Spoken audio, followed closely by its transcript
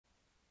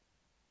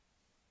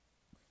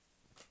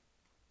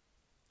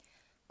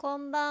こ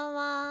んばん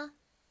は。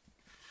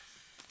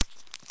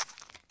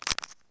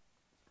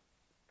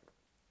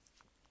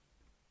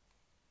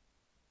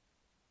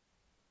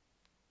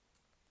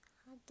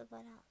ハートバ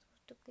ラソ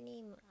フトク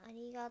リームあ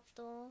りが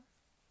とう。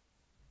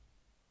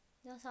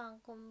皆さ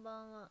んこん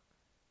ばんは。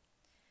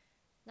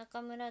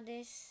中村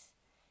です。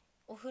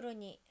お風呂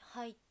に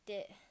入っ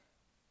て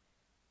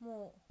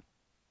も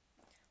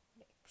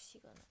う串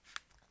がない。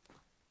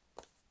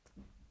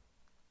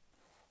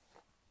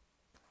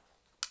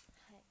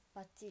はい、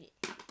バッチリ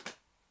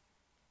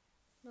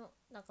の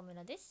中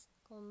村です。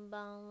こん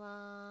ばん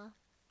は。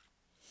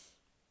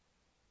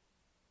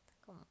タ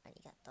コもあり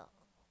がとう。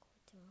こっ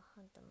ちもハ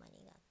ントもあ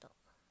りがとう。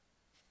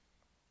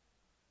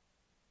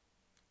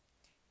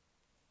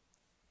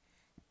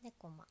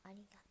猫もあ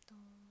りがとう。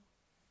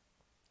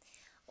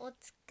お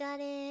疲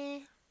れ。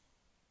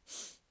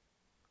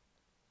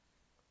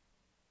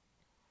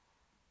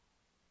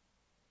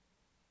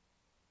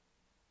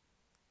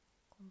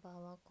こんば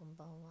んは、こん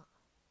ばんは。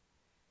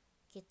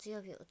月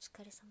曜日お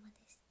疲れ様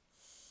です。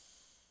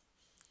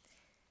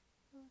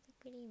ソフト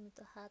クリーム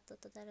とハート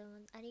とだるま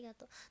ありが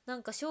とう。な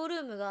んかショール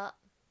ームが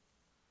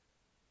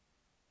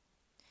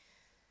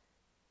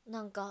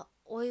なんか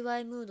お祝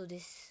いムードで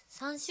す。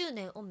3周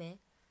年おめ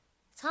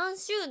 ?3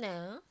 周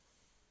年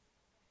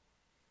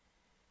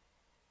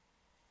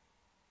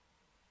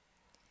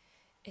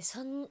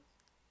3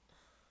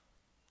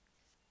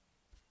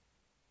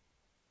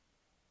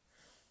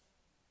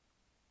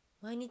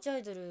毎日ア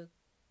イドル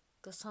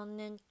が3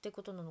年って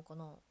ことなのか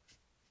な。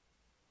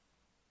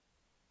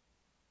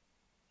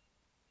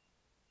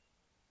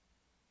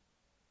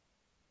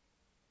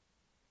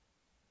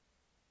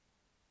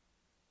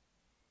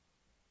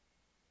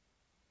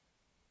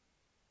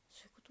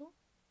そういうこ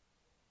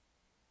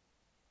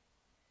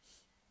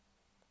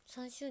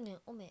と？ 3 周年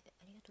おめあ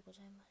りがとうござ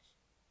います。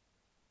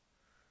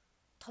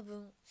多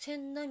分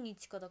千何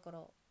日かだから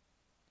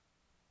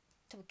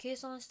多分計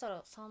算した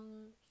ら3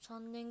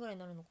年ぐらい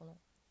になるのかな。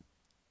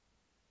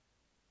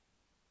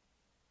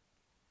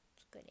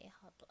作り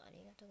ハートあ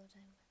りがとうござ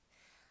います。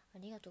あ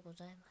りがとうご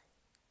ざいます。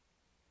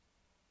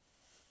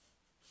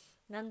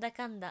なんだ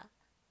かんだ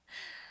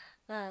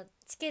まあ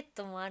チケッ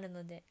トもある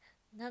ので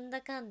なん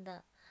だかん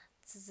だ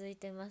続い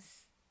てま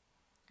す。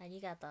あり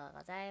がとう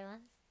ございま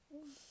す。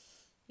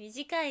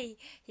短い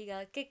日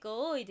が結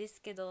構多いで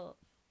すけど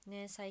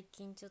ね、最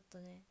近ちょっと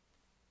ね。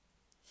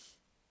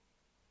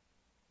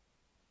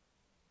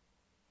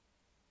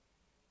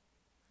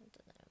本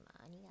当だろう、ま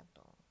あありが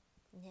と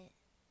うね。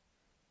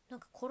なん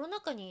かコロナ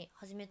禍に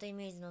始めたイ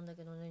メージなんだ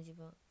けどね、自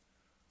分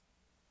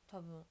多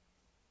分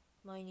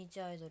毎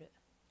日アイドル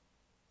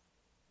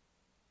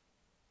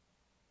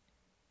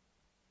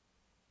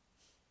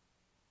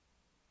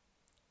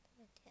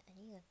あ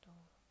りがとう。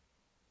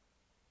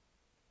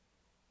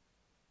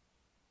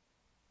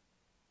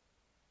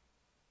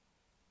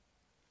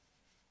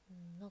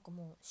なんか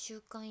もう習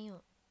慣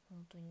よ、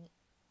本当に。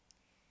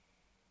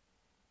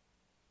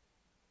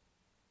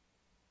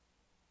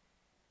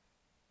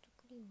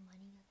クリームあ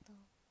りがとう。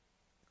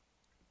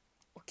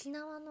沖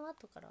縄の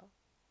後から、い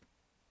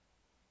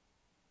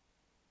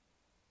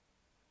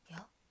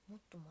やもっ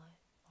と前、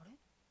あれ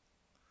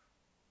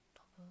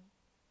多分あ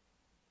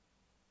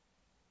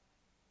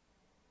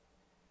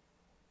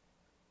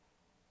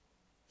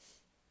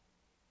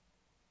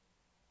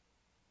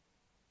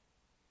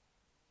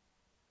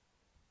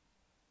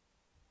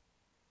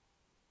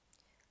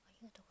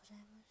りがとうござ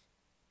います。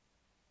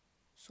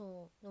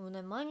そうでも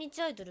ね、毎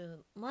日アイド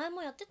ル前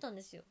もやってたん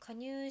ですよ。加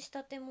入し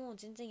たても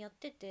全然やっ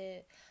て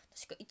て、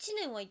確か1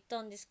年は行っ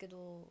たんですけ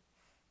ど、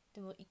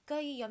でも一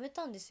回やめ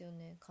たんですよ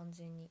ね、完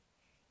全に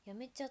や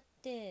めちゃっ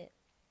て。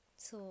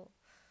そ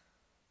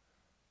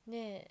う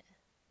ね。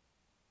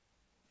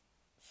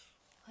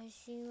配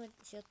信はや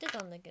って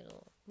たんだけ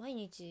ど毎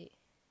日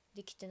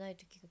できてない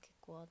時が結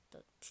構あった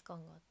期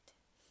間があって、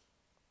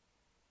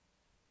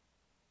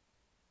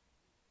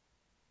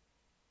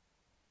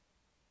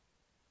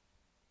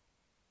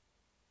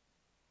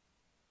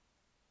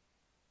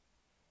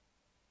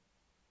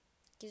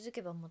気づ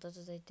けばまた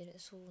続いてる。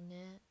そう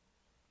ね。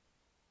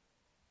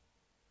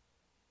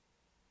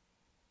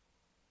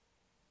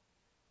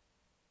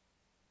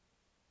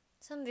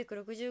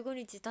365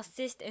日達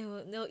成して、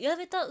や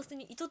めた。普通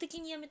に意図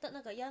的にやめた。な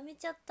んかやめ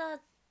ちゃった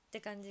っ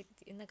て感じ。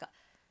なんか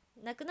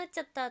なくなっち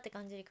ゃったって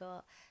感じよりか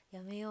は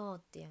やめよう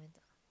ってやめ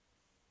た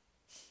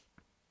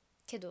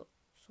けど。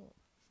そう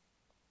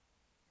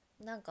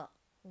なんか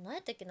何や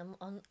ったっけな、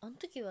あん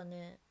時は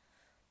ね、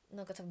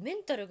なんか多分メ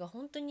ンタルが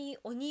本当に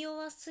鬼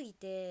弱すぎ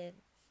て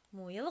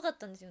もうやばかっ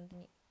たんですよ、本当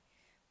に。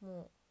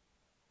もう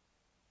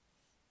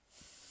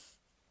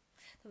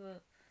多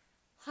分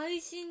配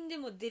信で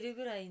も出る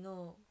ぐらい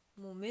の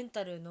もうメン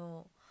タル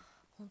の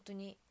本当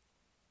に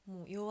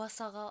もう弱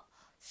さが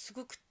す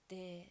ごくっ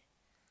て、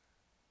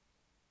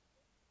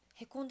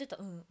へこんでた。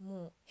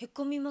もうへ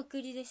こみま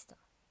くりでした。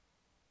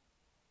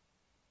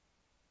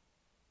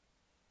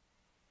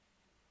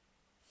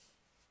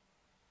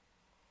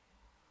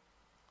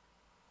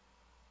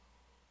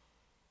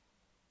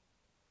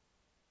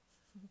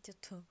ちょっ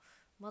と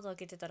窓開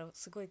けてたら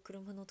すごい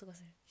車の音が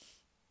する。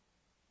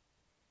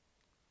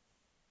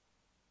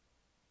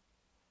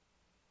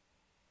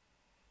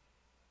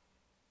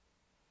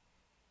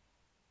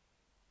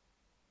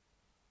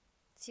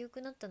強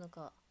くなったの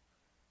か。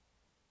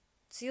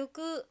強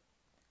く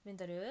メン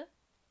タル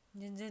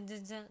全然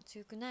全然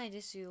強くない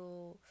です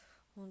よ、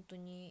本当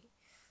に。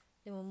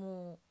でも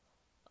もう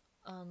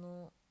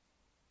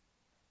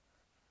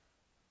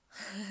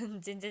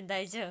全然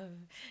大丈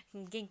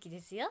夫。元気で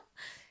すよ、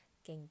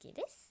元気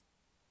です。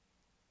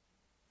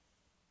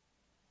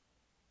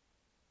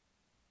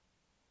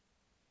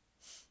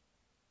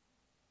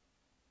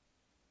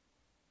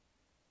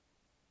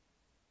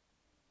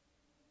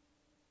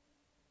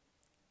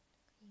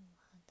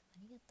あ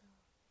りがとう。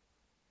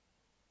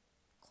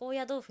高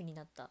野豆腐に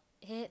なった。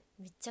めっ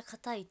ちゃ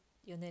硬い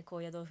よね、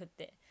高野豆腐っ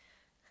て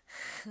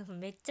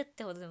めっちゃっ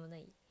てほどでもな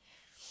い。い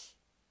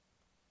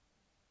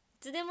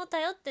つでも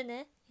頼って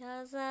ね。優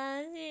しい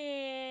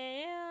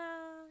よ、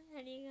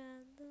ありが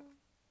とう。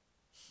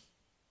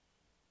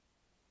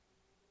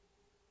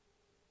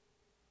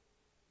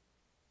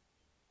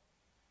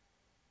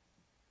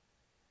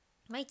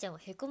舞ちゃんは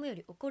へこむよ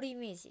り怒るイ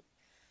メージ。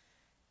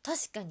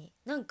確かに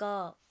なん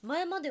か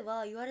前まで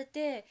は言われ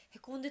てへ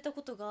こんでた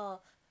こと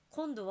が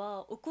今度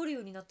は怒る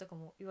ようになったか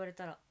も、言われ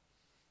たら。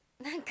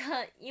なんか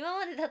今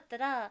までだった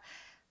ら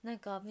なん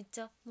かめっ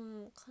ちゃ悲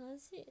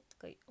しい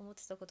とか思っ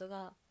てたこと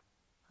が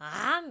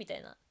あーみた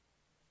いな。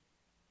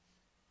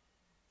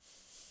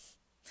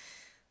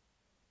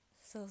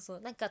そうそ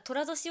う、なんか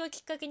寅年を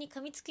きっかけに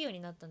噛みつくように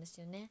なったんです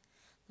よね。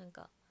なん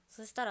か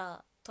そした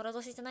ら寅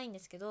年じゃないんで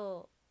すけ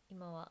ど、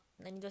今は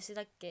何年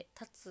だっけ、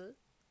立つ。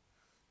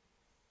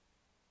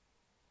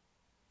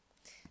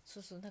そ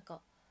うそう、なん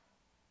か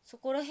そ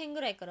こら辺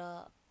ぐらいか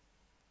ら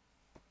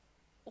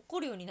怒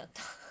るようになっ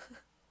た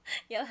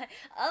やばい、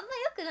あんま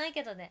良くない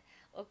けどね。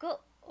怒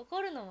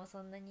るのも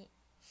そんなに。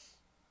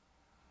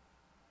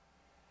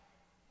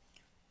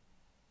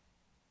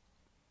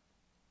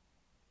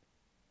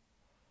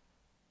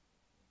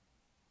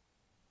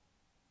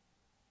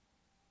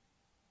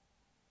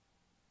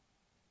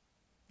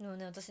でも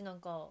ね、私な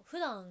んか普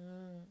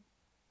段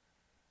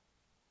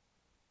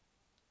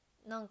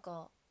なん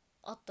か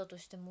あったと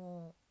して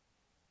も、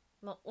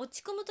まあ落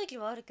ち込む時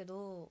はあるけ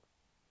ど、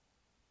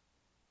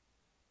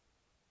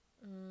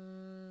うー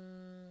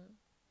ん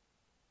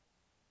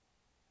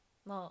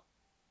まあ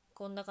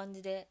こんな感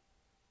じで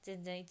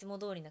全然いつも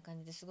通りな感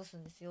じで過ごす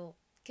んですよ。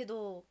け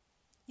ど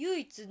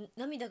唯一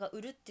涙が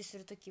うるってす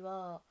る時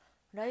は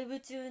ライブ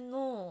中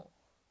の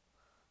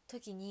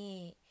時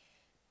に、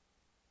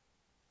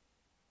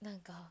なん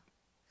か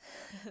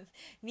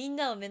みん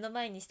なを目の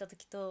前にした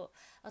時と、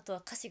あとは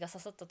歌詞が刺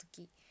さった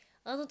時、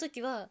あの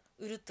時は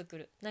うるっとく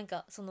る。なん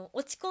かその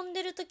落ち込ん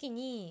でる時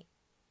に、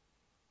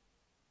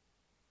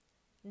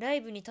ラ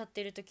イブに立っ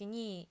てる時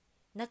に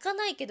泣か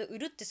ないけどう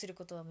るってする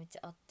ことはめっち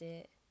ゃあっ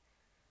て、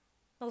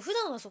なんか普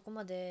段はそこ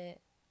ま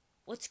で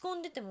落ち込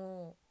んでて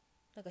も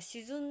なんか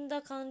沈ん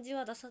だ感じ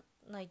は出さ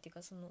ないっていう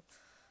か、そ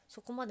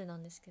こまでな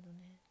んですけどね。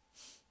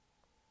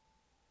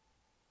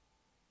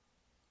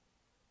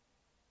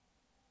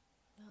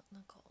な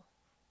んか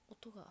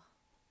音が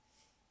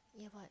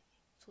やばい、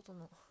外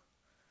の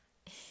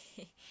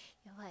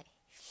やばい。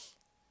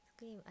ス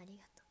クリームあり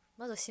がと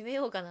う。窓閉め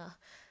ようかな。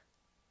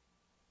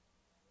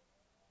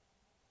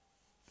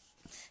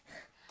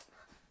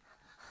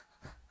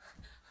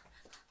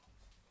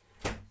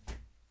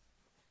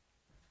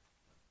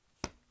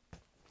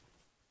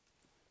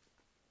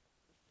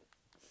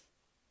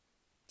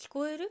聞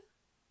こえる？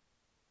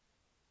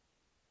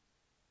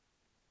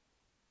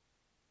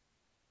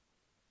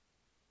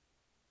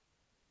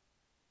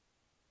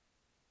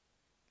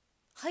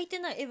履いて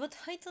ない。待って、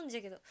履いたんじ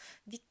ゃけど、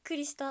びっく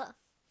りした。あ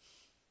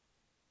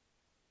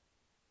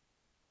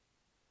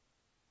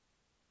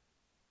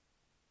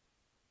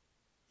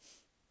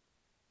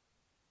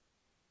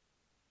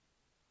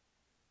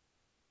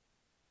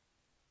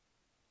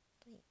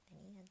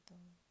りがとう。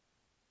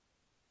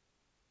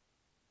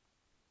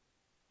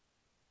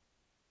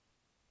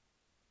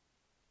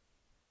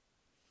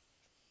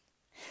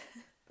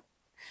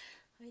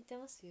履いて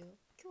ますよ。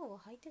今日は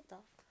履いてた？い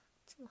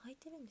つも履い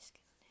てるんですけ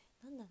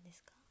どね。何なんで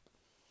すか？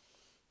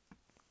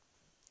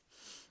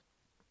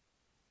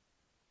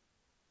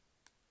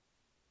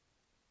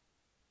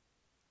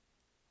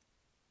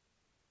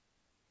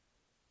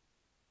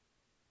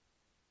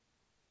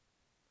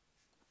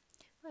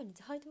毎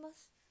日履いてま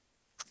す。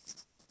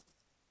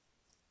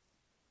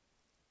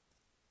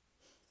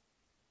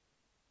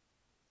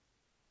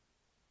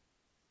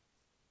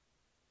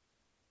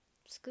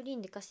スクリー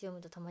ンで歌詞読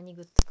むとたまに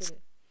グッとくる。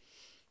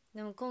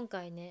でも今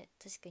回ね、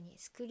確かに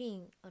スクリ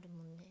ーンある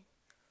もんね。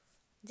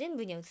全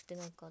部には映って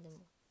ないか。でも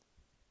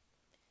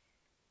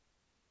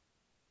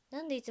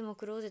なんでいつも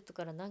クローゼット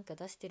からなんか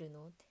出してる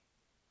のって。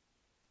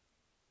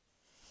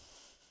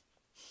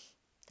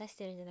出し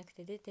てるんじゃなく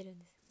て出てるん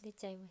です。出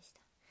ちゃいました。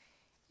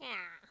いやあ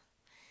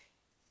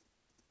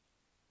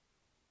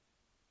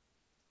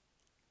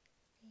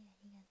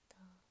りがと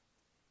う。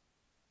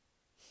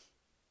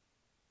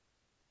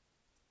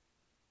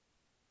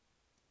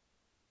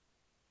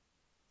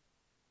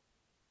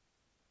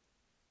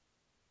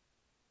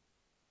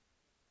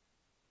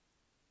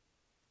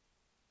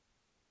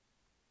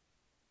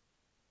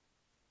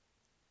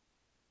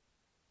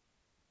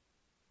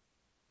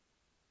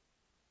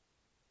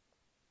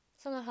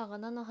の葉が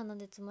菜の花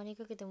で詰まり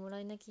かけてもら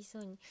い泣きしそ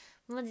うに。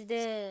マジ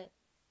で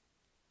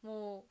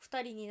もう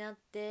2人になっ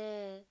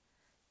て、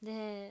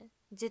で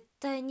絶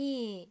対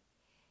に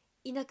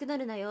いなくな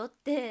るなよっ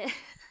て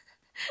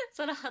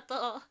空葉と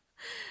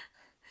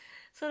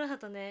空葉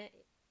とね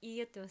言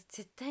い合ってます。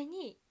絶対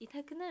にい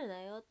なくなる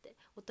なよって、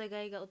お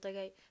互いがお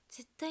互い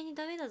絶対に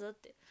ダメだぞっ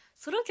て、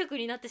ソロ曲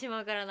になってし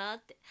まうからな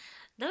って、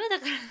ダメだ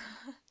からな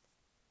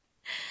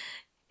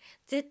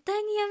絶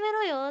対にやめ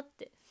ろよっ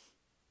て、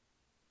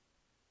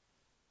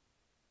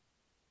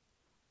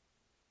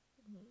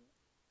うん、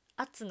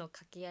圧の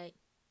掛け合い。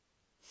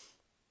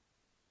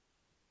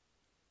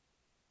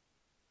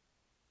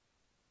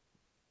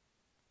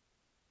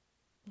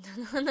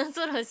七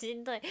空し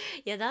んどい。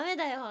いやダメ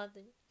だよ本当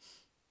に。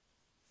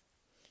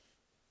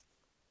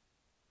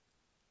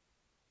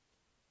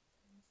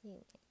いい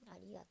ね、あ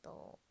りが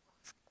と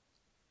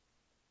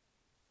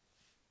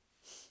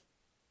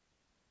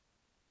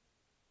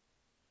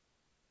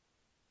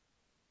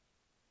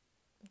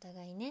う。お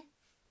互いね。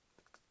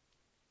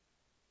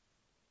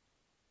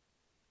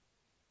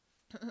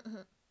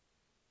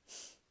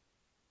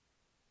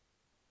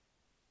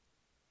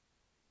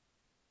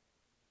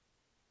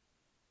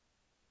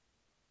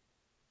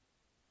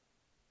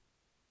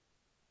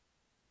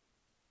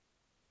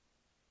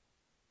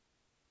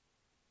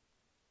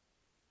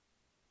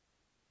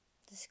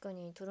確か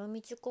にトラ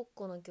ミチコッ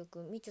コの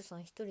曲みちゅさ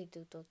ん一人で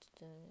歌って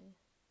たよね。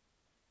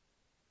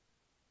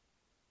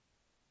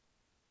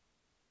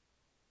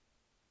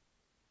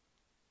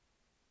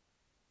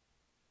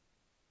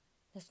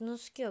夏の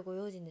好きはご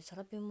用心でサ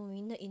ラピンも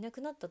みんないなく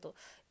なったと。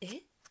え、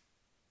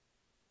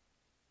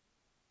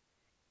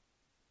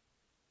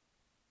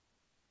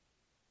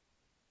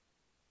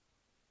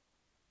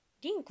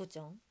りんこち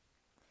ゃん、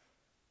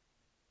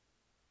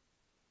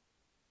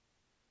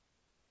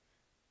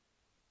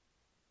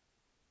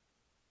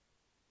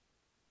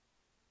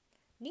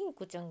りん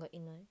こちゃんが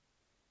いない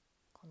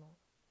かな。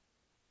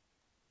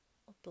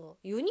あとは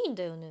4人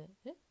だよね。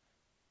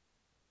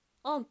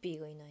アンピー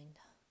がいないんだ。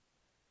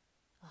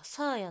あ、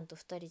サーヤンと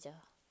2人じゃ。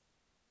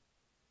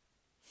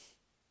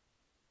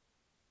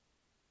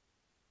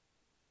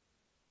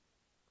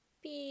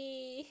ピ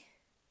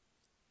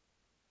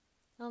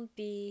ー、アン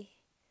ピ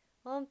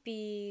アン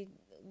ピー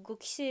5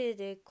期生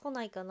で来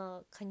ないか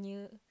な、加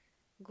入。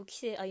5期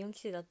生、あ、4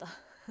期生だった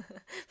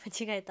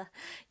間違えた。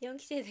4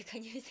期生で加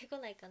入してこ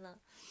ないかな、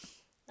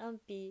アン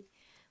ピ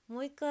ー。も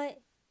う一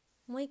回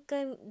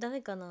ダ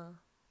メか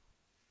な。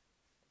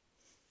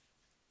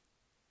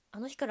あ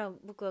の日から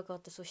僕が変わ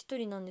って、そう一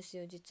人なんです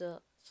よ実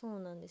は。そう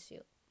なんです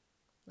よ。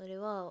あれ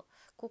は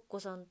コッコ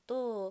さん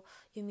と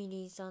ユミ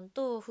リンさん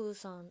とフー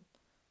さん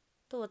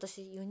と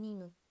私4人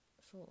の、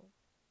そ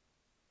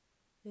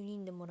う4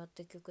人でもらっ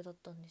た曲だっ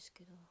たんです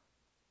けど。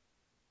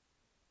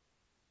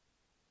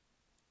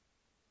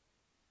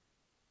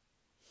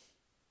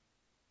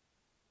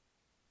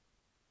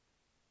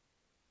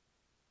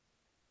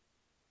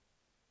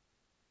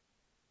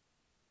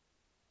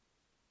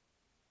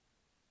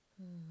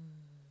うーん、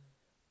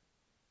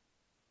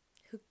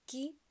復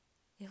帰、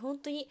本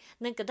当に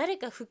なんか誰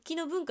か復帰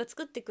の文化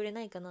作ってくれ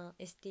ないかな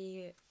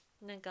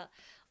STU。 なんか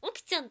オ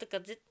キちゃんとか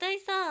絶対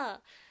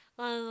さ、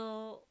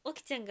オ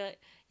キちゃんが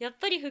やっ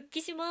ぱり復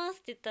帰しますっ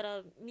て言った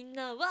らみん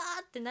なわ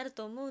ーってなる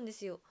と思うんで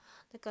すよ。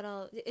だか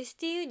ら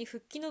STU に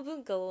復帰の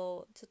文化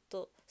をちょっ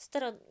とした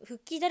ら、復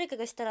帰誰か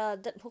がしたら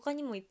他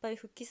にもいっぱい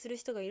復帰する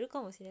人がいる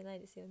かもしれない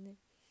ですよね。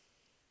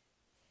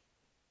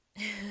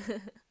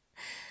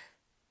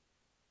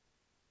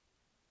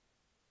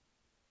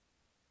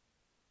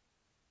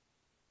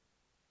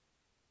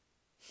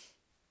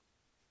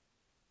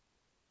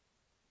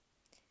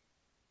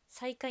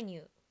再加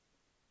入。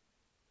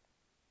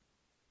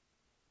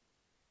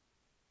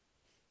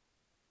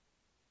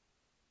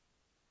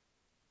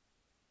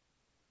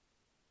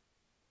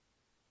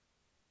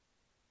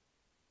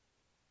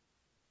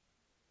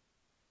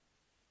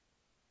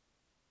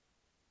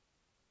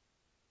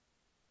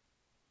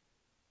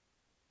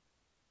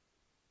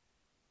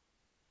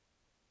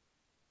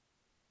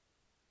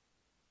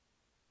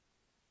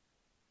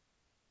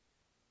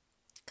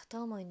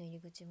片思いの入り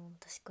口も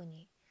確か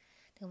に。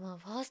でもまあ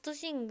ファースト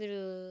シング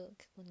ル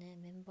結構ね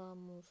メンバー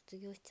も卒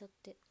業しちゃっ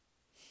て、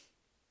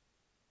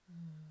う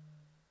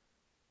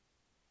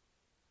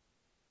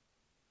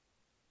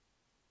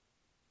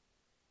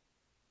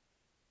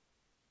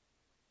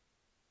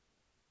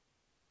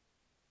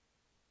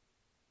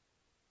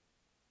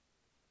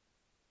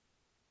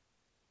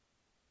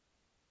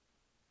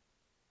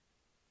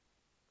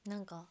ーん、な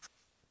んか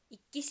一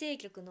期生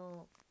曲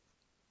の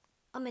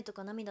「雨と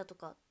か涙と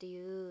か」って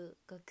いう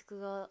楽曲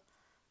が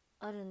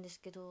あるんです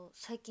けど、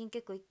最近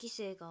結構一期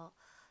生が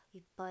い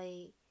っぱ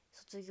い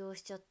卒業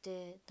しちゃっ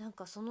て、なん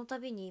かその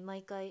度に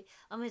毎回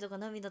「雨とか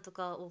涙と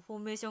か」をフォー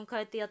メーション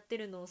変えてやって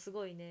るのをす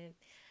ごいね、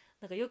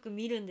なんかよく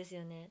見るんです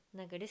よね。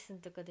なんかレッス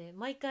ンとかで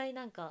毎回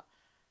なんか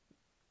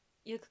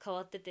よく変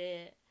わって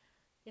て、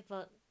やっ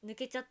ぱ抜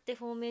けちゃって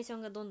フォーメーショ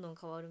ンがどんどん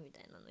変わるみ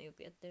たいなのよ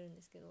くやってるん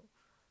ですけど、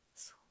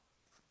そう、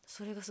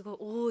それがすごい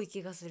多い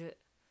気がする。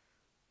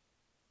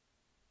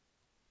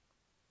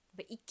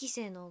ぱ一期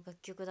生の楽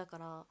曲だか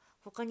ら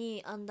他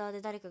にアンダー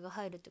で誰かが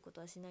入るってこ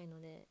とはしないの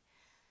で、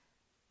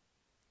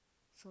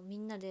そうみ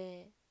んな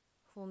で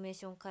フォーメー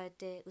ション変え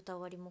て歌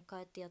割りも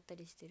変えてやった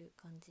りしてる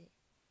感じ。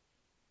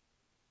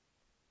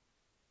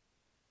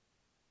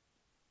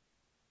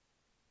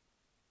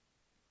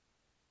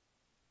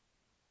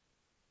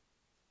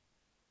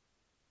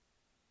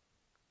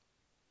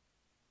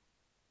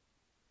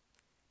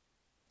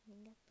あ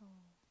りがとう。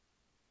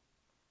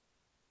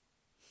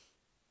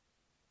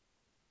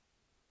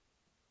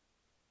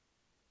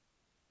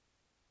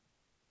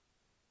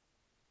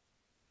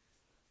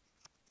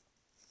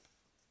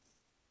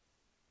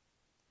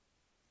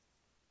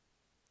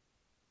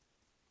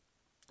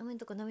雨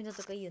とか涙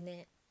とかいいよ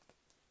ね。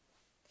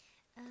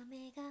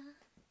雨が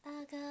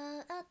上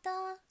がっ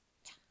た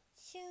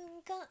瞬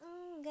間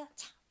が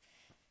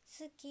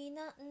好き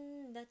な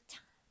んだ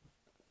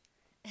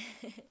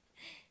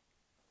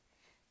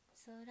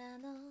空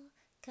の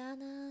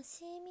悲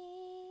し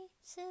み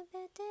す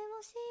べて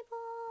を絞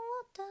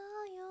った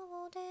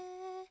ようで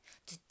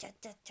ズッチャ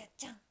チャチャ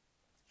チャン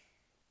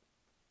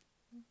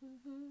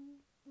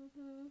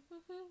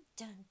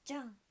じゃんじ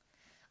ゃん。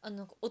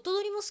音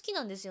取りも好き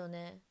なんですよ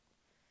ね。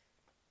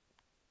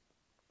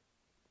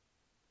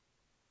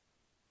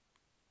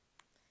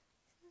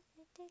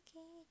出てき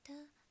た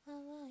淡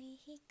い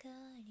光。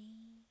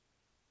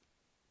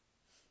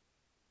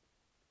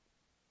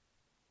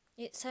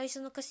最初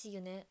の歌詞いい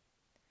よね。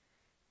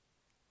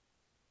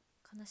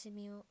悲し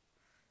みを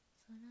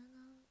空の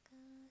悲し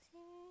み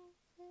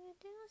すべ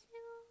てを絞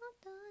っ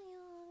たよ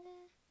うで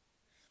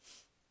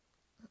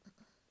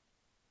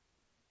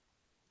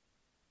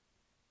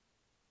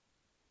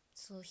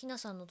そう、ひな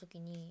さんの時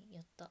に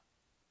やった。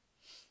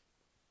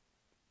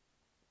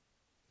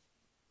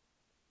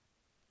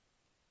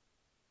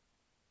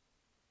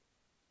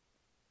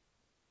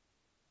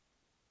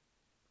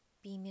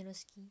B メロ好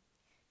き。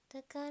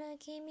だから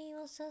君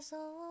を誘っ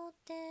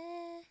て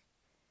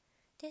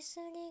手す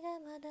りが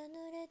まだ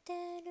濡れ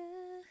てる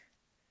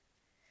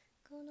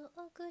この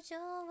屋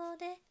上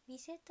で見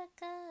せたか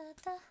っ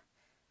たっ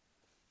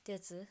てや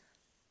つ。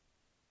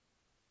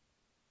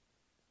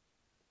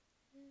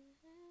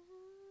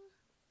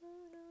プ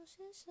ロ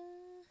セス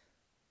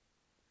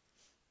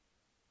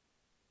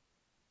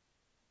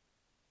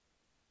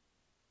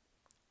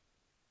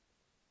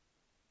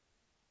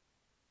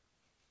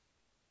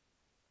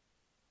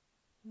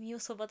身を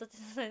そば立て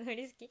さないの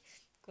り好き。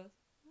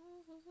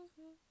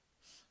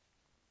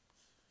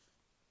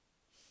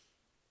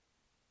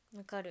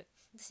わかる。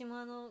私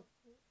も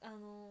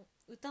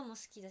歌も好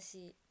きだ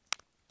し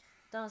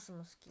ダンスも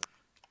好き。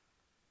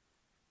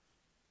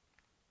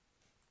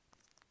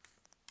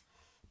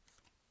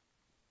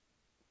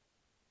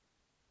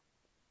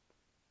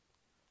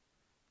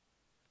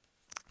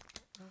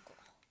なんか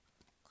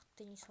勝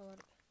手に触る。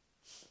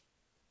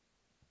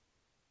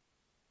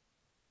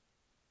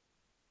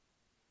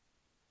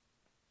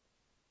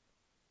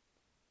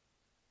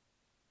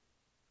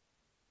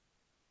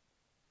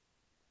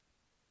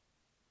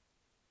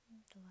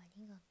あ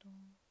りがとう。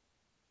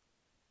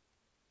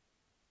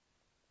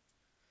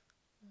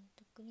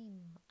クリーム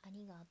もあ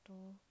りがとう。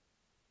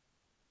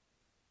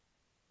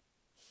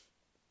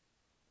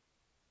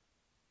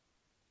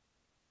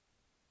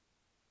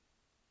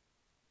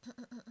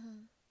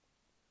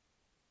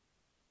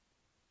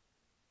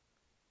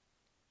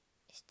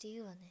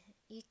STU はね、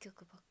いい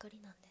曲ばっかり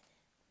なんでね、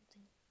本当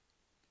に。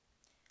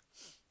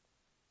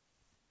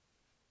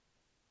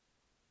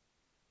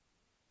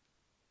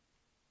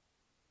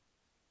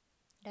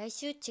来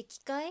週チェ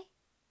キ会？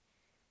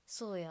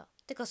そうや。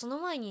てかその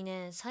前に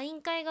ね、サイ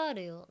ン会があ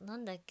るよ。な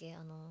んだっけ、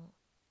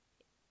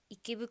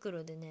池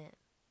袋でね、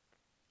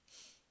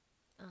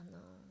あの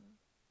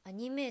ア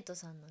ニメート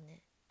さんの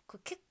ね、こ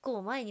れ結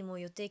構前にもう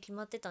予定決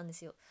まってたんで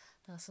すよ。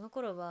だからその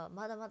頃は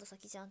まだまだ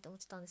先じゃんって思っ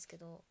てたんですけ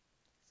ど、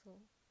そう、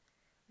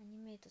アニ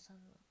メートさん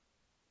の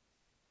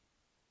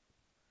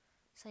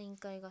サイン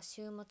会が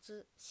週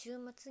末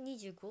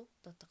25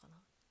だったかな、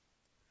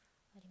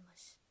ありま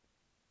す。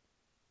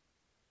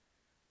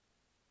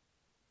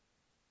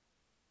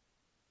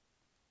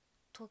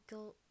東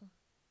京、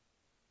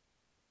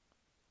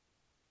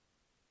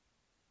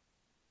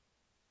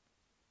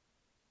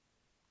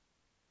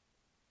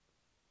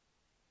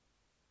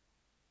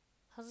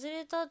外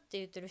れたって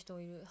言ってる人も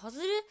いる。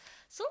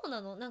そう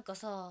なの？なんか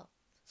さ、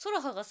ソ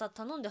ラハがさ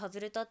頼んで外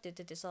れたって言っ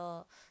てて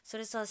さ、そ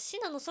れさ、シ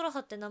ナのソラ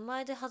ハって名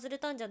前で外れ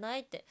たんじゃな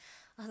いって、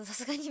さ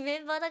すがにメ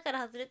ンバーだか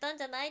ら外れたん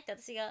じゃないって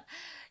私が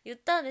言っ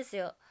たんです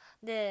よ。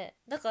で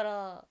だか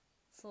ら、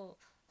そ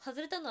う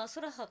外れたのは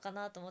ソラハか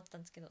なと思ってた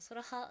んですけど、ソ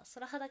ラハ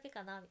だけ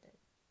かなみたいな。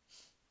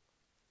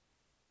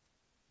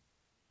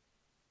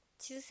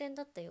抽選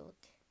だったよっ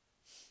て。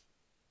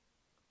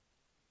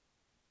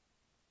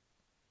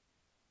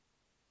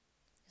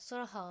ソ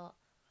ラハ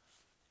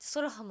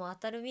も当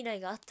たる未来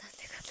があったって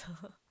こ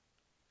と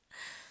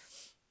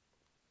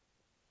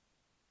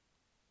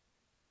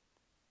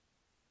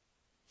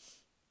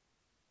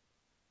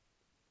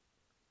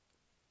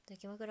抱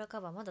き枕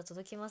カバーまだ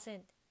届きませ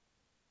ん。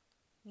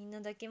みんな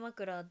抱き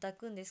枕抱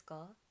くんです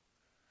か？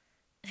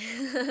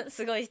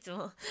すごい質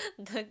問。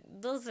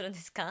どうするんで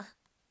すか？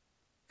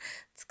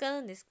使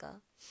うんです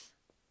か？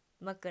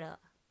枕、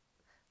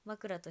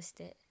枕とし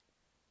て。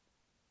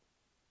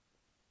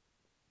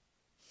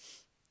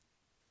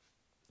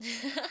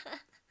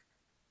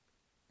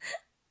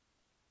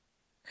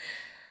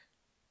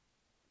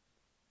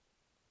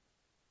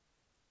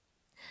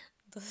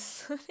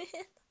それ、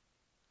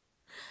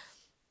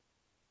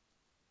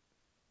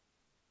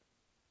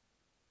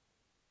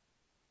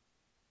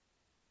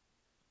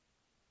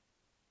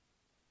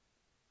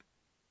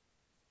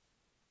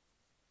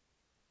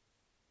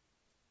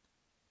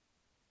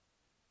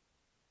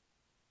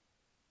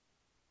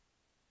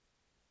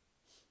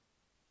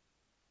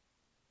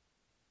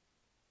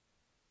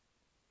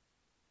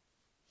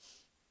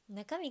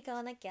中身買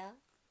わなきゃ。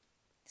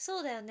そ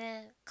うだよ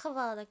ね、カ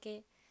バーだ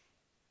け。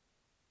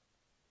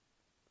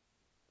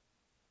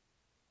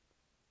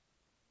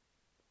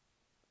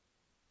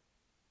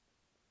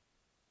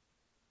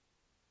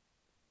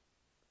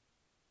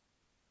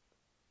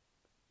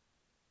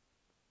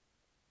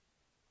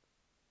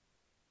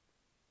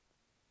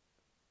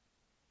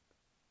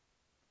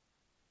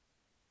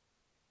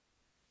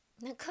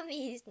中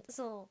身、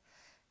そ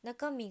う、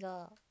中身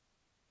が、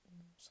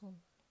そう、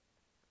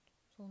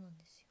そうなん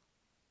ですよ。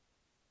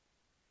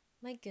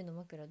マイキューの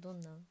枕どん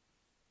なん？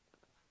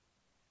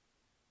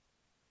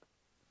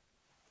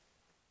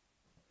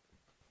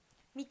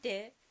見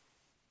て、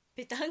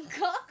ペタンコ。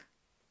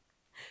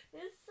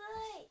薄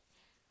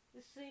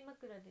薄い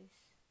枕で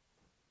す。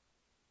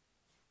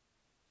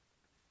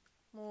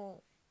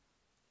も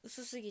う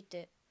薄すぎ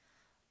て、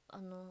あ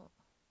の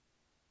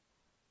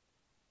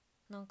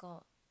なん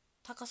か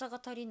高さが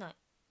足りない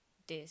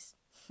です。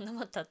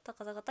また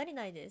高さが足り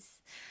ないで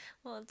す、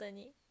本当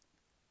に。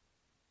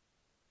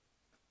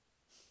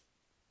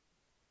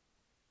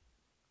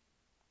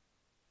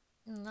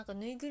うん、なんか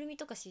ぬいぐるみ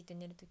とか敷いて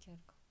寝るときある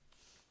か。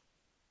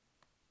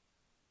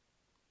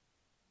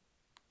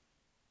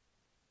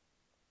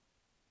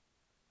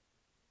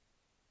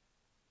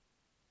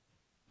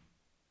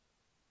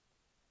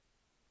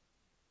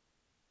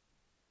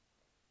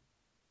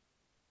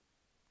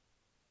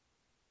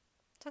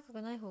高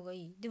くない方が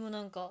いい。でも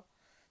なんか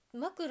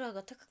枕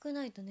が高く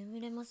ないと眠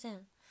れませ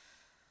ん。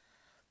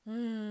うー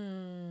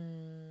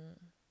ん、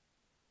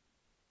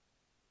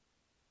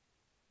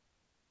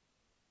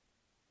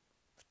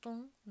布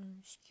団、う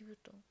ん、敷布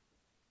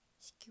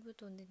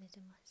団で寝て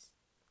ます。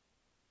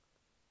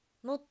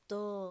もっ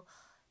と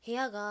部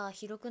屋が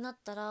広くなっ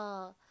た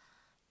ら、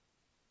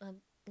あ、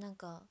なん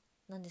か、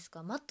なんです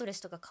か、マットレ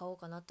スとか買おう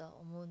かなとは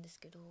思うんです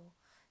けど、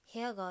部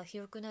屋が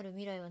広くなる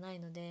未来はない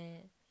の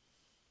で、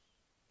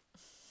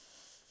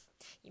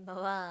今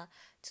は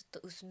ちょ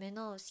っと薄め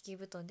の敷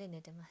布団で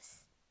寝てま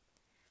す。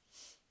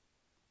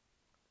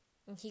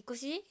引っ越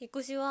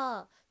し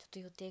はちょっと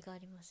予定があ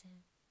りません。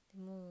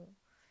でも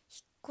引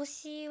っ越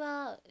し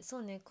はそ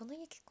うね、この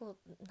家結構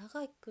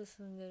長く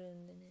住んでる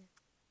んでね、引っ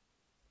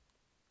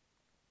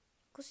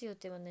越す予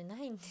定はねな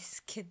いんで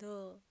すけ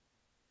ど、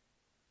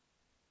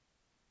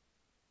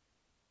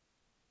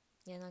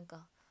いやなん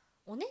か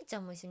お姉ちゃ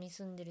んも一緒に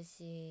住んでる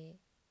し、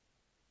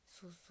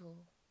そうそう、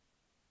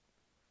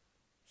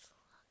そう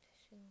なんで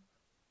すよ。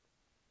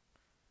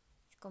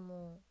しか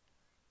も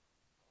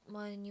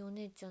前にお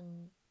姉ちゃ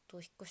んと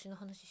引っ越しの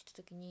話した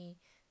時に、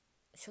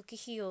初期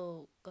費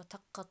用が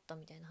高かった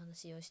みたいな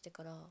話をして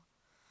から、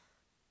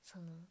そ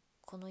の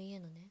この家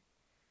のね、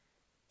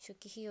初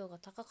期費用が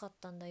高かっ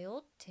たんだ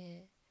よっ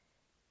て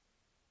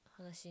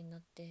話にな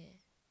って、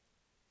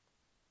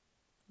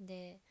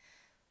で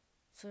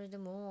それで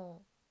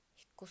も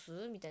引っ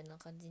越すみたいな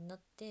感じになっ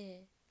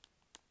て、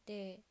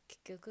で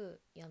結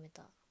局やめ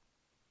た。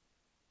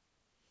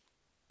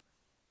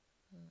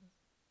うん、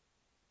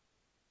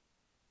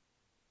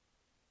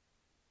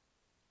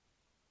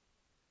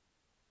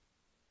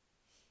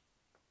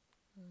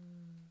う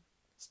ん、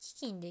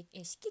敷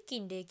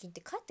金礼金っ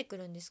て返ってく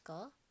るんです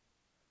か？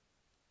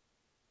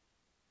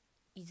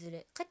いず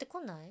れ帰ってこ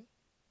ない？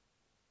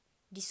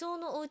理想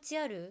のお家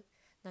ある？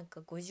なん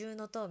か五重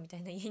の塔みた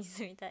いな家に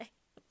住みたい。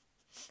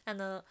あ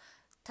の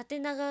縦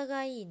長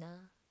がいい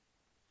な。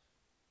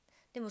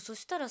でもそ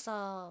したら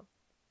さ、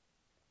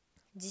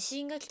地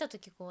震が来た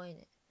時怖い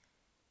ね。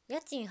家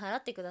賃払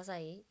ってくださ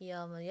い。い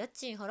や、まあ家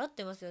賃払っ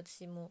てますよ、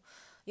私も。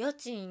家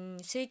賃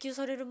請求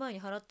される前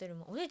に払ってる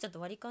もん。お姉ちゃんと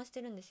割り勘し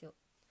てるんですよ。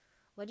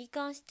割り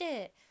勘し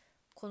て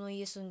この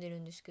家住んでる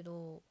んですけ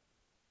ど、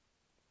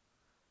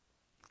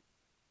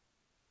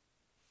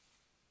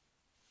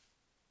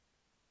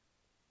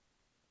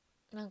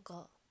なん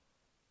か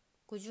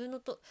五重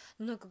塔、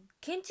なんか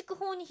建築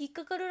法に引っ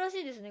かかるらし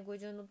いですね、五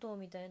重塔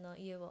みたいな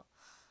家は。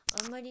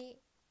あんまり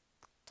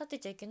建て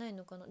ちゃいけない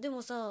のかな。で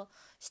もさ、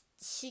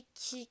敷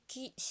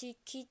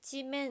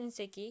地面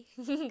積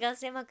が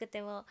狭く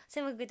ても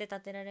狭くて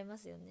建てられま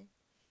すよね。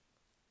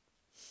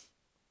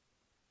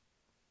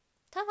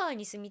タワー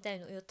に住みたい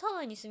の？いや、タ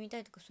ワーに住みた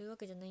いとかそういうわ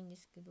けじゃないんで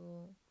すけ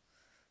ど、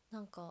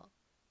なんか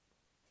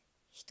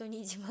人に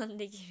自慢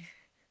できる。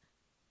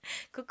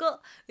ここ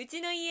う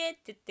ちの家っ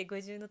て言って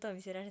五重塔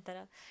見せられた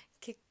ら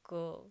結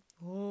構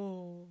お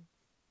お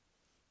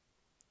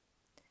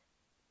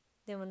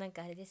でもなん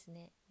かあれです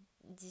ね、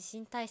地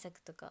震対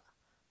策とか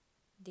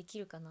でき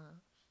るかな。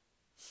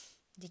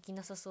でき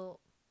なさそ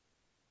う。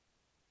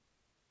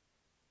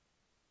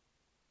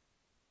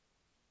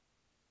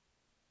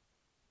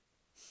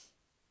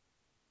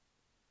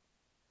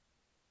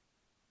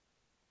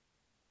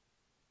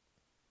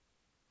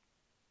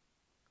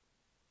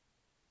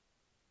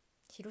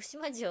広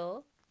島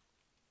城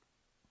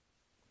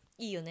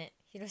いいよね、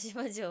広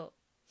島城。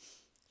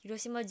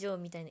広島城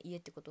みたいな家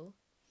ってこと？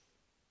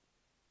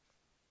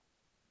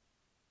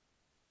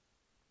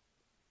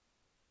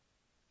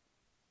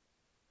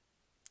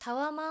タ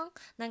ワマン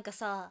なんか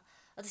さ、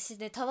私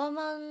ね、タワ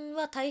マン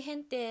は大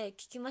変って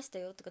聞きました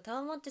よ。とかタ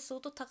ワマンって相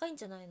当高いん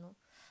じゃないの？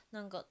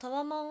なんかタ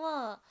ワマン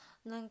は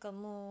なんか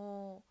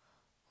もう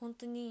本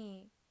当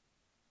に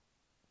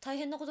大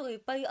変なことがいっ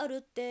ぱいある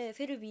って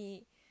フェル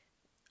ビ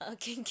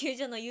研究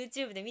所の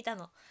YouTube で見た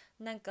の。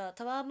なんか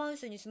タワーマン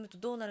ションに住むと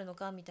どうなるの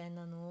かみたい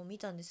なのを見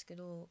たんですけ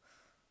ど、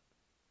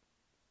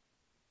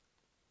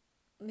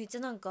めっちゃ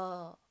なん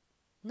か、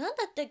なん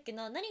だったっけ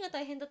な、何が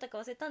大変だったか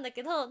忘れたんだ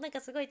けど、なん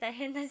かすごい大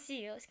変らし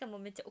いよ。しかも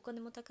めっちゃお金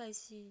も高い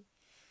し。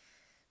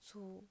そ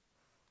う、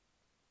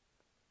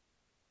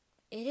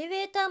エレ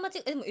ベーター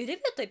待ち、でもエレベー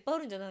ターいっぱいあ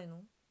るんじゃない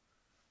の？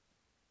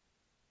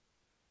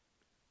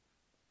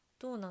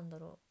どうなんだ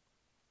ろう。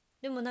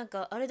でもなん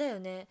かあれだよ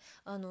ね、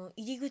入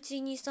り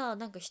口にさ、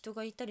なんか人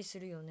がいたりす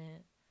るよ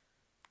ね。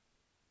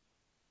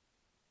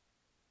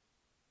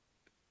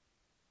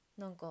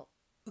なんか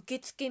受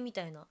付み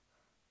たいな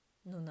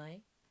のな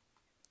い？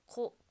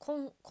コ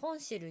ン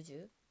シェルジ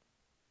ュ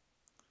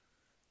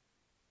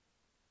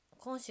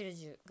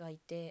がい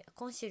て、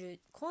コンシェ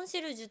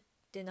ルジュっ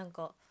てなん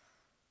か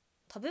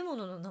食べ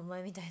物の名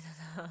前みたい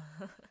だな。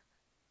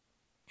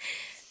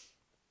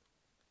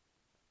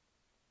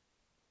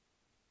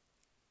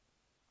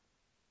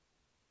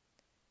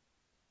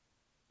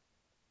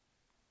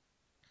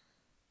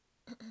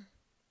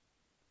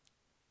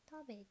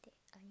食べて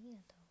ありが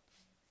とう。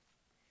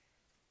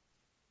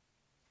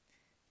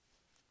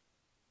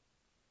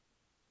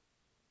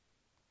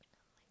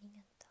あり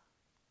がと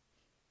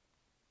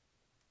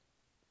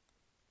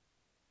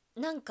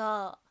う。なん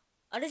か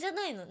あれじゃ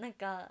ないの？なん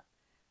か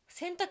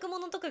洗濯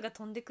物とかが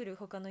飛んでくる、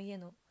他の家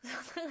の。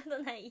そんなこと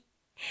ない？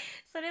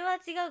それは違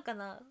うか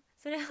な。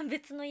それは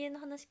別の家の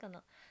話か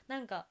な。な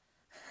んか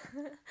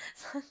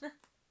そんな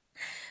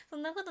そ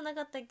んなことな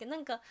かったっけ？な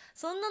んか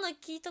そんなの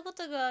聞いたこ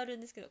とがある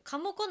んですけど、蚊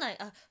も来ない。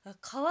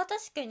蚊は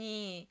確か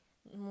に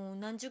もう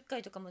何十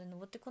回とかまで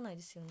登ってこない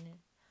ですよね。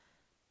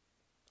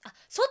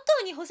外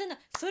に干せない、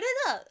それ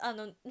だ。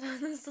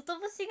外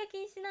干しが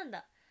禁止なん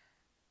だ。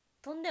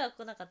飛んでは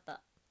来なかっ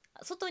た。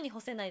外に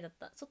干せないだっ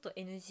た。外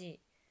NG。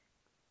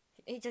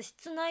じゃあ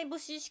室内干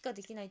ししか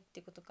できないっ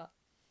てことか。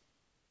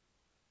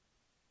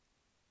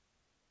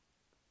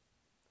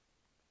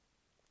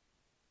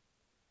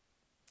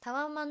タ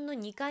ワマンの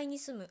2階に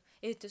住む。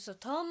さ、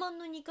タワマン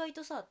の2階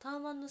とさ、タワ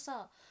マンの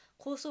さ、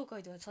高層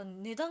階ではさ、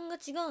値段が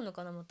違うの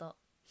かな、また。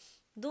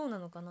どうな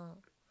のかな。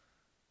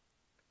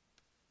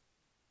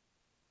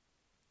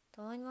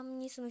タワマン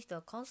に住む人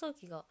は乾燥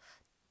機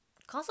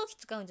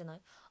使うんじゃな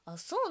い？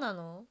そうな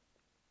の？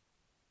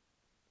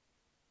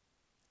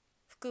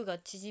服が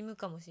縮む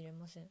かもしれ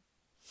ません。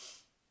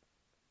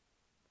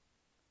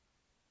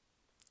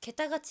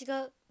桁が違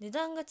う、値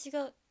段が違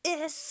う。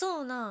そ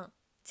うなん？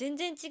全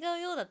然違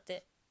うようだっ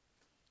て。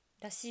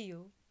らしい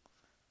よ。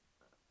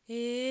え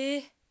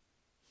ー、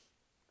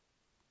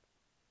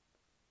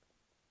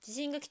地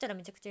震が来たら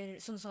めちゃくちゃ揺れ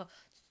る。そのさ、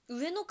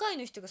上の階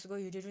の人がすご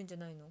い揺れるんじゃ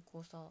ないの？こ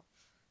うさ、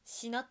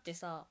しなって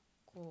さ、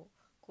こ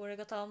れ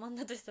がタワマン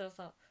だとしたら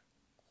さ、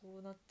こ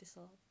うなって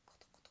さ、コ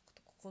トコトコ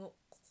ト、ここの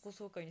高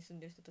層階に住ん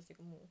でる人たち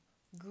がもう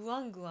グ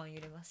ワングワン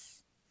揺れま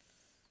す。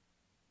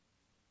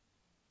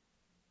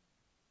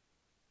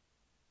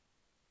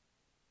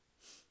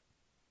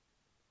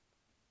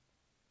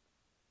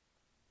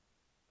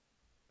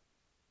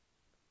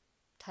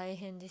大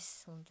変で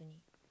す本当に。あ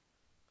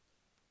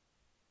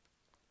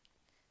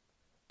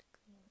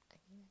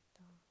りがと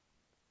う。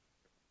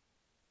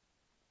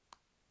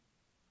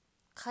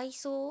海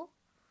藻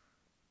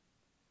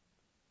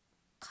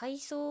海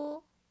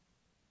藻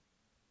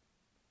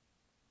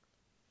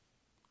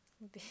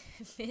ベ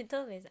ベー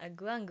トーベンさん、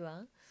グワングワ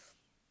ン。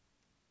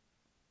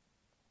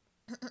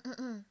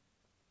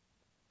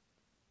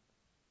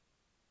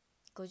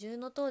五重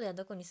塔では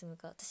どこに住む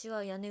か。私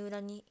は屋根裏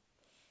に、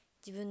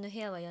自分の部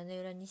屋は屋根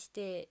裏にし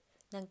て、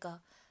なん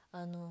か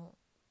や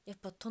っ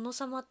ぱ殿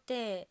様っ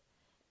て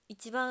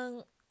一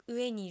番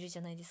上にいるじ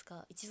ゃないです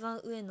か。一番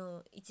上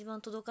の一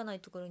番届かない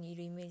ところにい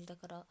るイメージだ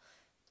から、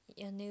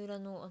屋根裏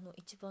の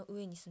一番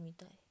上に住み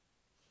たい。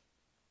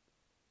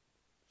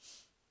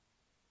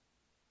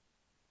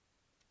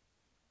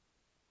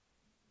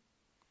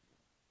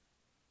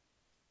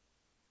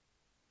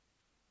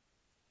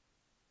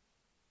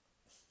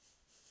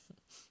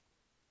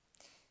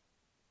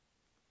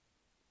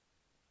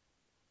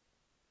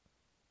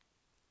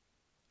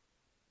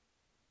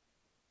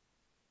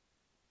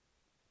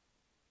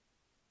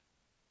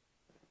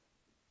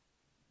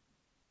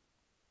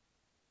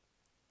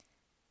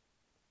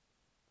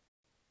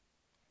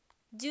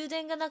充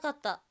電がなかっ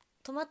た。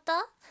止まっ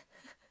た。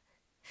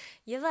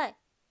やばい。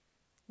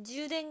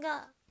充電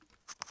が。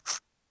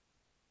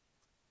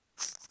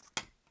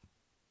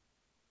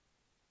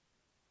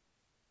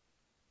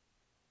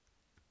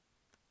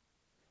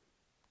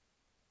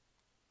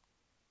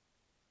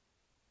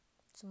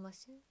すいま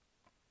せん、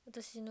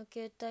私の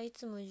携帯い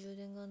つも充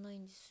電がない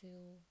んですよ。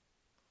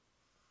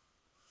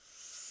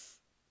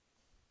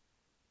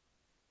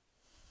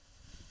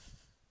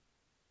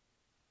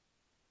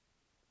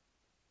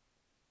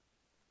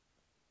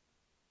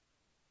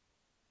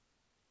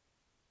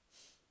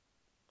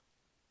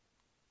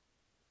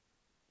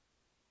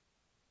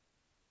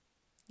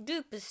ル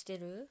ープして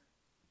る。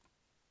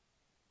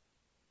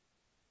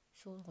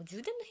そう、なんか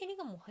充電の減り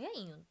がもう早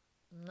いんよ。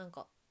なん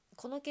か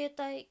この携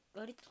帯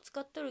割と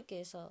使っとる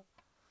けさ、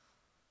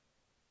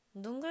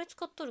どんぐらい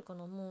使っとるか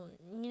な。もう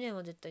2年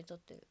は絶対経っ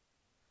てる。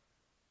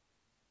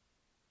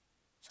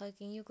最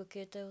近よく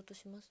携帯落と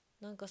します。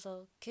なんかさ、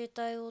携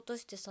帯を落と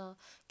してさ、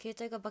携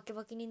帯がバキ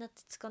バキになっ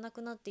てつかな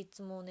くなって、い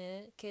つも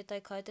ね携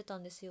帯変えてた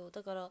んですよ。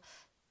だから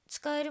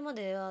使えるま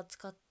では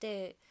使っ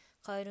て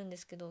変えるんで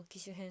すけど、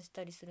機種変し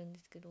たりするんで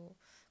すけど、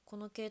こ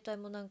の携帯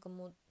もなんか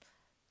もう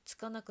つ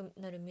かなく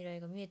なる未来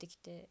が見えてき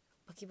て、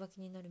バキバキ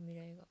になる未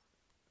来が。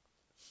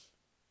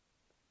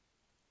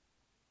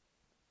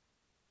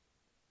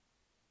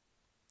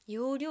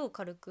容量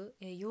軽く、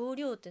容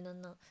量ってな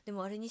んなん。で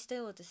もあれにした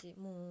よ私、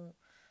も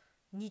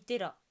う2テ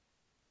ラ。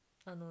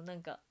な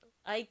んか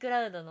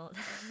iCloud の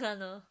あ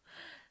の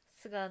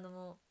すが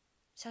もう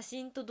写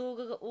真と動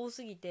画が多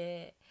すぎ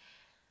て、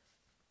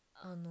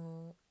あ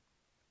の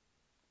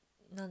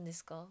何で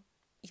すか、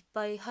いっ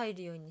ぱい入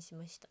るようにし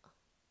ました。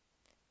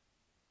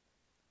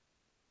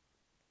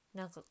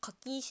なんか課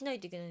金しな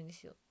いといけないんで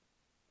すよ。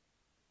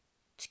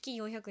月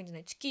400円じゃな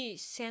い、月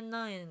1000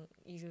何円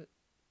いる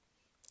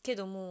け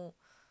ども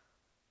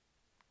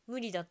無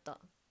理だった。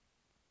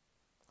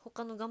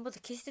他の頑張って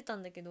消してた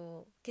んだけ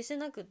ど消せ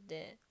なくっ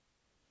て。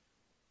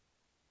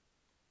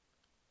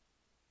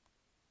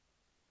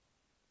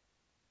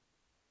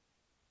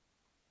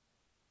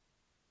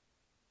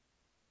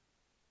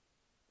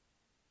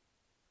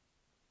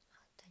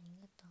あり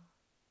がとう。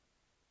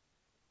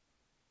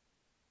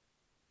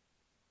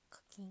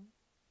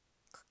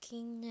課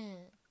金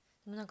ね。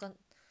でもなんか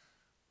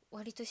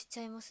割としち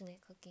ゃいますね、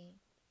課金。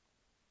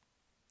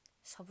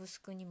サブス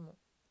クにも、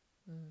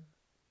うん、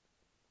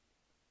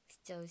し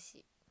ちゃう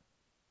し。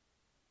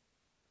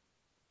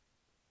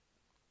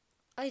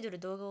アイドル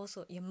動画多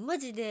そう。いやマ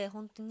ジで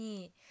本当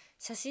に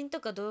写真と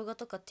か動画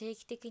とか定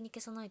期的に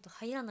消さないと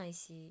入らない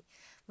し、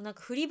もうなん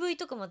か振り V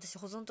とかも私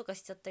保存とか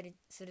しちゃったり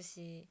する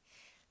し、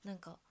なん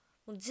か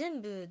もう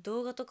全部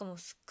動画とかも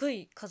すっご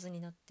い数に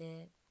なっ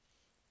て、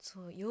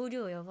そう容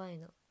量やばい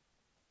の。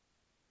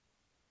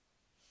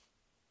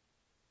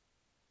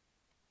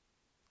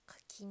課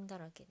金だ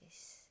らけで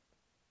す。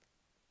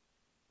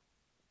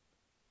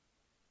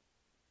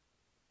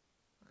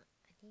あ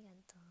りが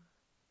とう。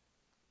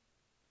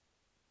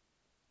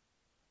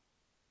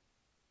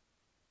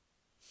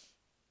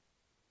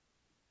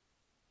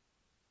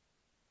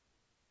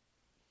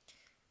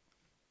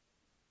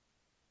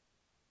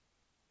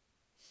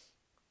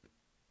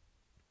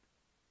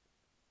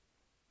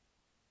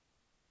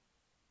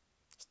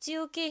必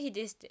要経費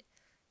ですって。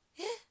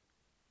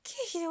経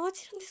費で落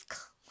ちるんですか。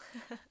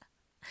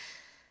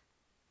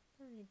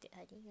食べてあ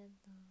りがと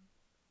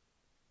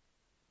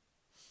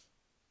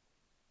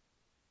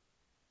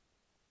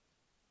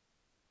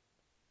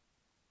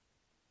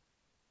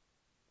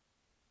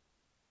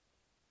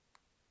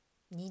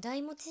う。2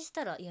台持ちし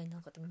たら、いやな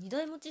んかでも2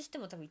台持ちして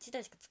も多分1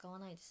台しか使わ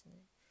ないです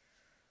ね。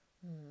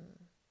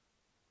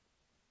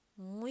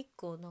うん、もう一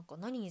個なんか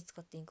何に使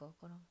っていいんかわ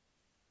からん。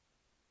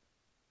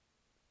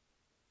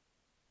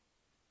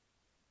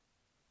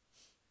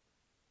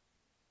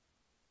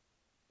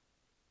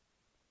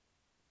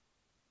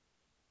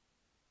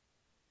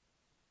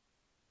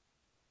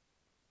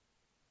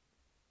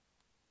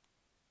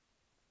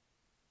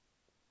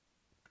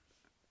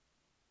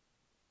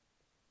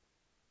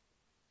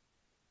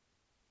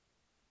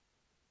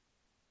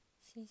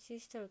申請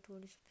したら通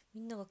りそう。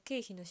みんなが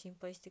経費の心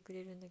配してく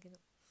れるんだけど。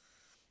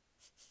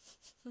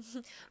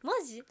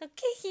マジだ、経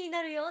費に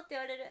なるよって言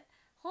われる。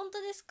本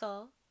当です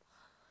か。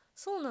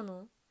そうな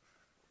の。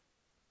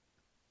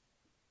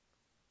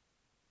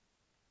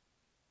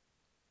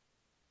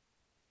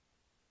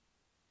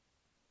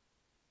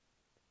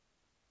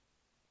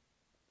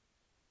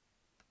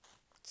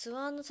ツ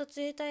アーの撮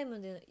影タイム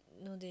で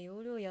ので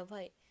容量や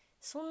ばい。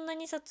そんな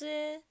に撮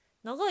影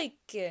長いっ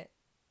け。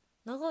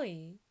長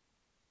い。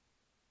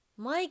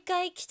毎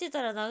回来て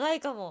たら長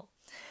いかも。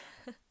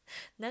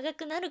長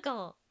くなるか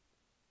も。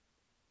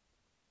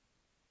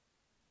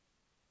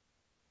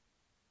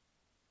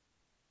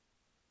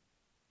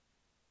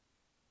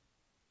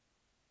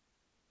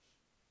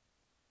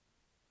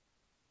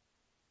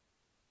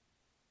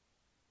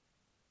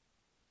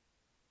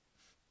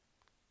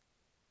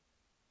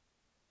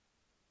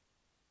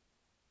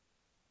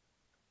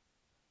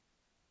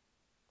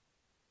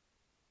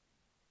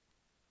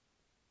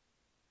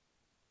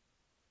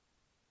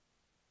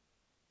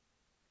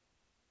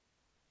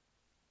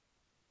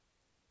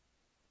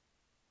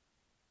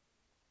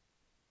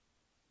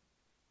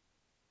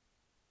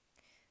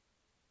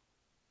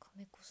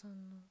さ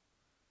んの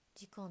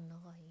時間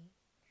長い。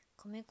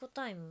カメコ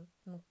タイム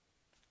もう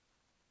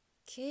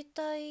携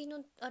帯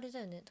のあれだ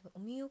よね、多分お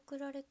見送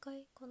られ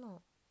会かな、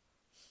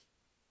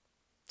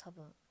多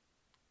分。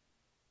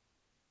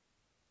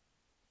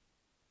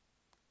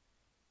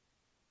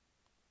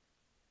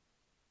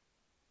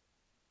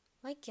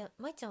マイちゃ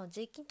んは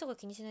税金とか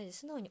気にしないで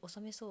素直に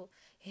納めそう。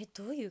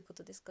どういうこ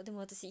とですか？でも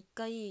私一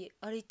回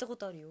あれ行ったこ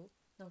とあるよ。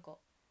なんか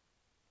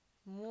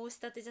申し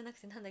立てじゃなく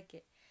てなんだっ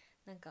け、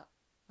なんか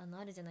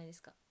あるじゃないで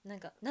すか、なん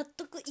か納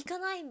得いか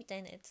ないみた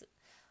いなやつ。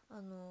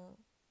あの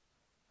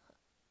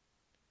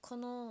こ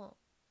の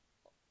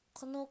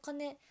このお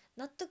金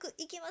納得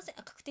いきません、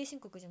確定申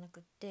告じゃな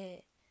くっ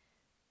て、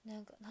な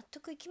んか納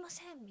得いきま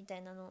せんみた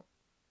いなの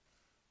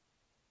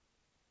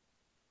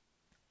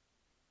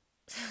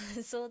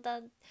相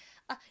談、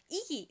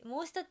異議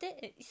申し立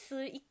て、そ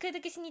れ一回だ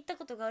けしに行った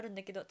ことがあるん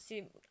だけど、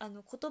私言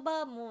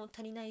葉も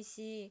足りない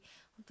し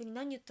本当に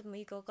何言っても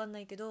いいか分かんな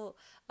いけど、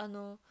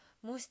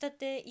申し立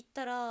て行っ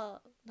た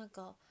らなん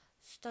か、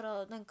そした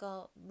らなん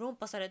か論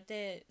破され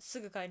てす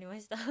ぐ帰りま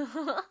した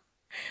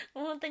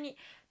もう本当に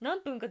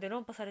何分かで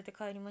論破されて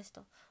帰りまし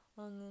た。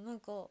なん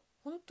か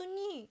本当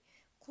に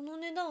この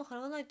値段を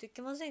払わないとい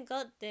けません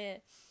かっ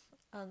て、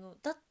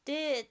だっ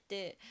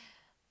て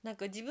なん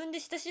か自分で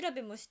下調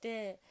べもし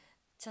て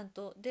ちゃん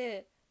と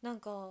で、なん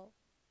か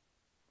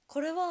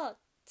これは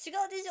違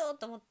うでしょ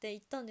と思って言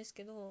ったんです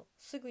けど、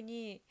すぐ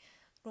に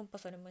論破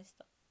されまし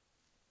た。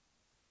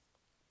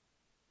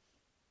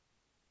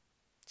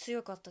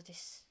強かったで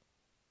す。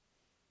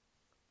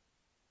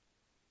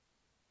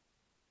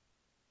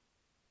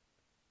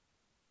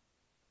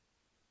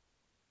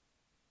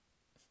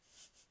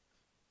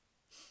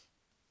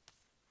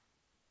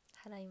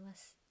払いま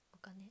す、お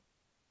金。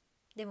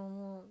でも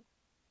もう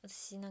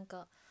私なん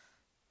か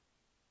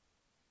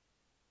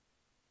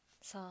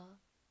さ、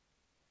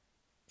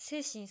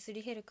精神す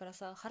り減るから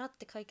さ、払っ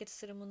て解決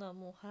するものは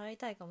もう払い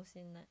たいかもし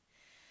れない。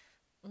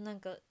なん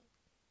か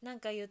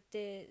言っ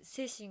て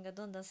精神が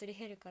どんどんすり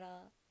減るか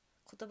ら、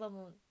言葉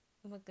も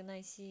うまくな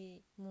い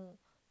しもう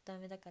ダ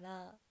メだか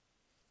ら。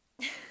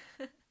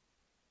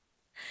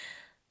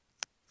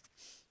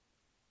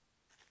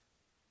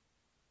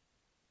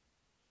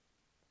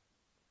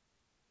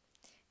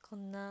こ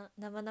んな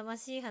生々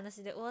しい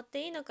話で終わっ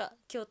ていいのか、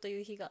今日と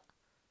いう日が。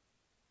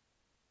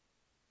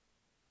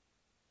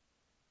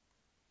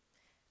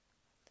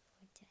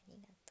じゃああ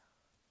りがとう。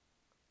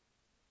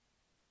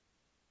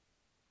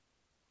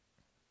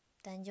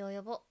壇上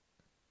呼ぼう。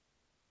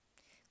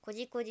こ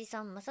じこじ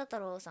さん、まさ太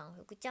郎さん、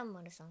ふくちゃん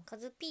まるさん、カ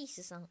ズピー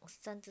スさん、おっ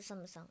さんつさ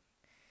むさん、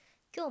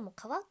今日も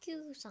川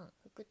久さん、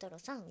福太郎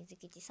さん、水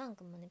吉さん、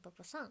くまねパ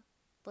パさん、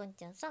ぼん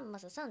ちゃんさん、ま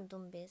ささん、ど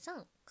ん兵衛さ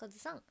ん、カズ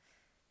さん、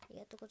あり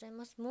がとうござい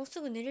ます。もう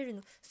すぐ寝れる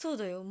の？そう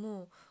だよ、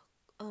も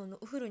う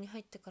お風呂に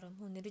入ってから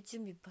もう寝る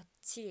準備バッ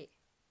チリ。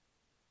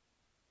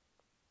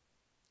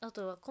あ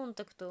とはコン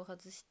タクトを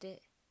外し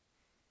て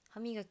歯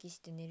磨きし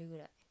て寝るぐ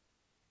らい。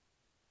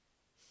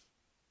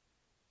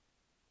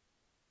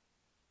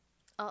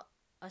あ、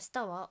明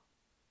日は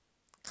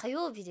火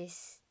曜日で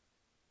す。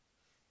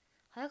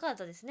早かっ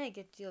たですね、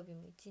月曜日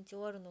も一日終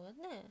わるのが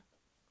ね。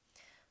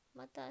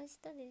また明日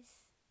で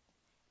す。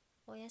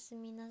おやす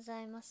みなさ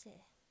いませ。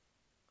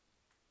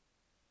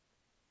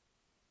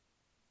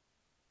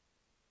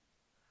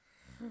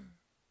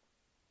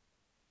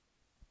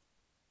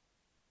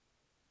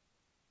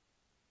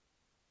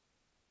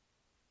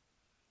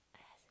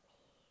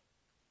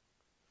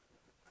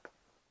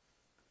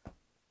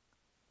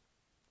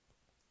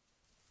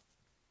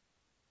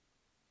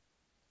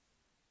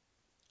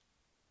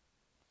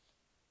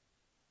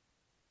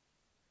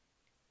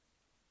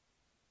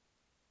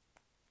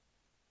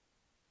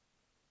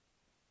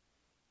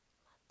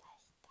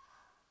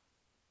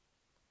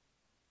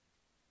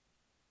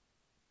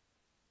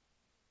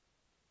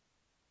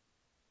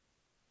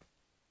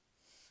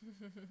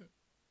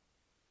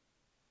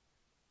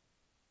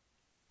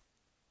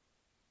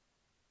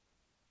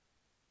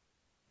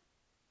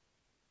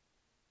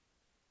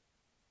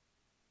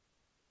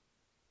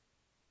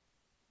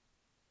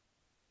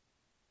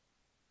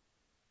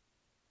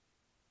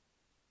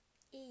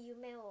いい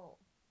夢を。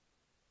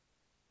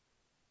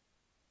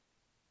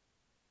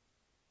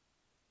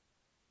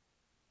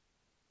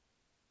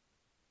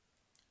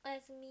おや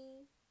す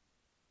み。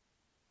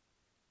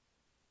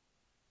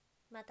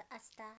また明日。